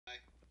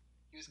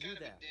He was You kind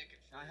of there. a dick at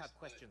first. I have but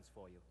questions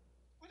for you.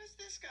 What does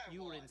this guy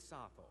You were want? in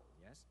Sarthol,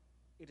 yes?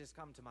 It has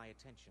come to my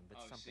attention that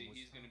something see, was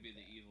he's gonna found be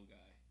the there. evil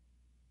guy.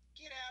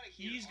 Get out of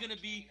here, He's gonna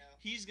be Arcano.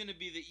 he's gonna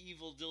be the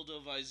evil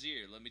dildo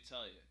vizier. Let me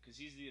tell you, because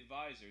he's the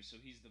advisor, so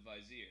he's the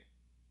vizier.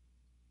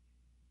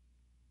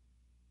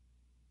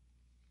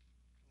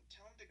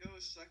 Tell him to go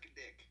suck a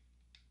dick.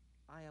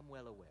 I am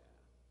well aware.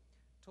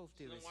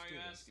 Tolfdir So is why are you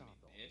still in asking me,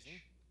 Sarthol, is he?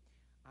 bitch?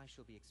 I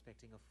shall be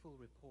expecting a full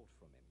report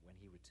from him when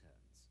he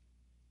returns.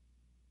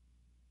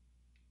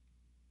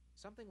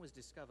 Something was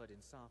discovered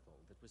in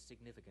Sarthol that was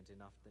significant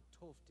enough that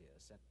Tolfdir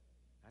said...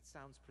 That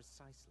sounds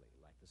precisely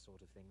like the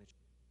sort of thing that...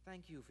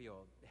 Thank you for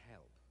your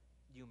help.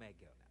 You may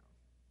go now.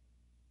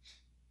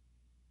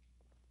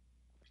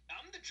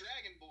 I'm the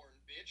Dragonborn,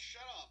 bitch.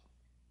 Shut up.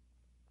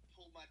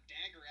 Pull my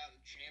dagger out and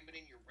jam it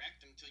in your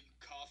rectum till you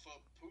cough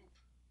up poop.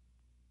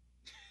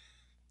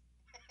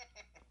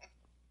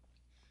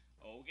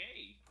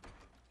 Okay.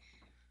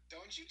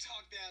 Don't you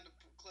talk down to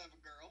clever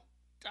girl.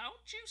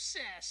 Don't you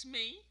sass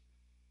me.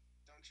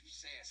 Don't you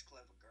sass,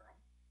 clever girl.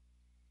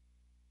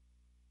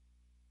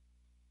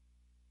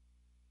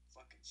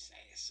 Fucking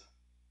sasser.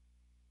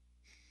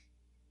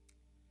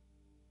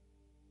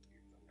 You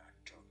will not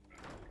talk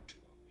about to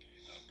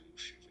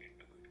Abusive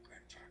Inuit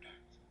Grandfather.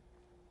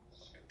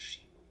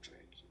 MC will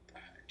drag you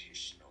behind his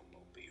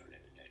snowmobile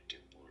and let the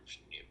wolves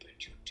nip at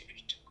your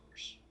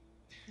testicles.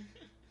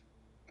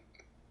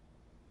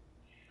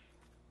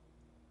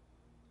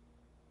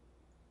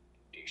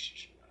 This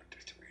is not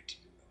a threat.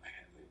 You know I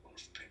have a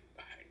wolf pen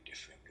behind the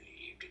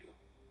family igloo.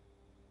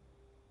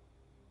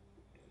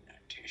 Do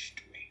not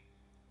test me.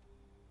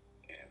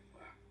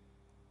 Ever.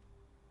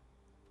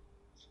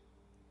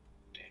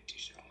 That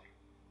is all.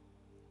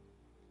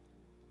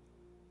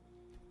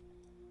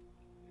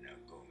 Now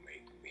go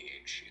make me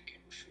a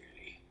chicken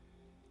fillet.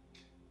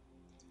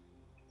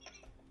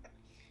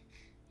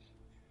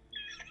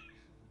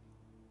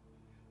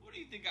 What do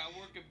you think? I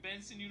work at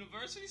Benson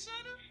University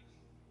Center?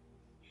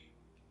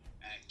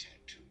 I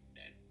tattooed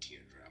that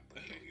teardrop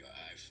below your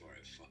eye for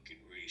a fucking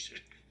reason.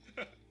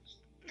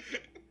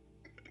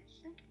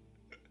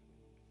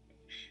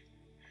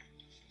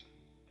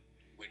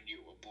 When you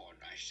were born,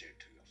 I said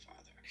to your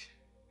father,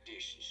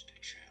 "This is the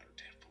child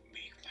that will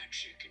make my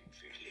chicken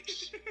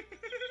fillets."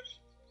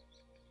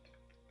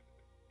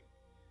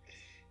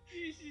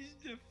 This is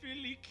the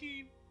Philly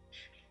King.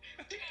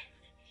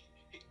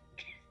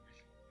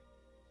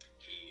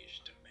 He is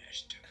the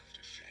master of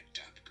the flat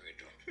top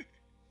griddle.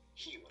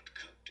 He would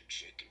cook the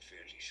chicken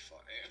fillets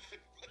for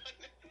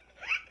everyone.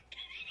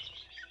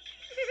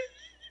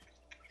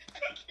 I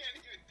can't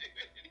even do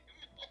it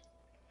anymore.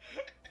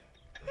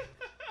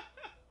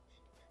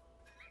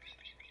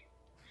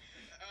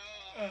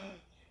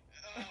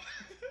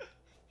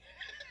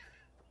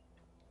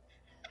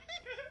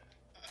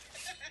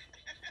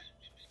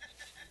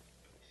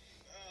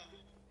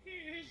 He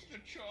is the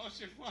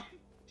chosen one.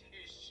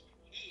 This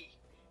he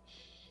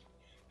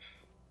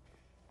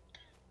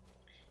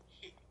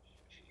will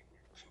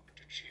cook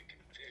the chicken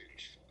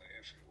fillets for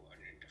everyone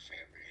in the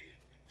family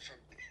from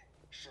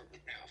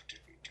now to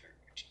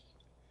eternity.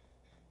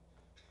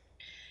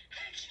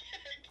 I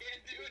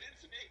can't do it.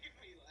 It's making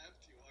me laugh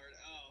too hard.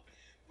 Oh,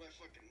 my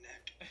fucking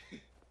neck.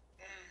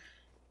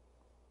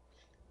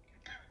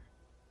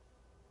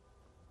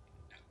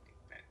 Now get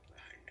back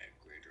behind that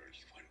griddle,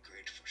 you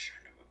ungrateful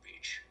son of a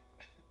bitch.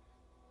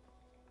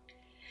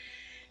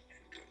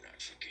 And do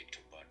not forget to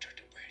butter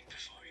the bread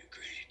before you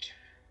grill it.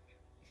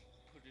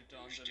 Put it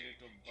on the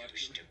little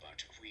Use the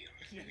butter. butter wheel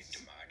Yes. with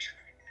the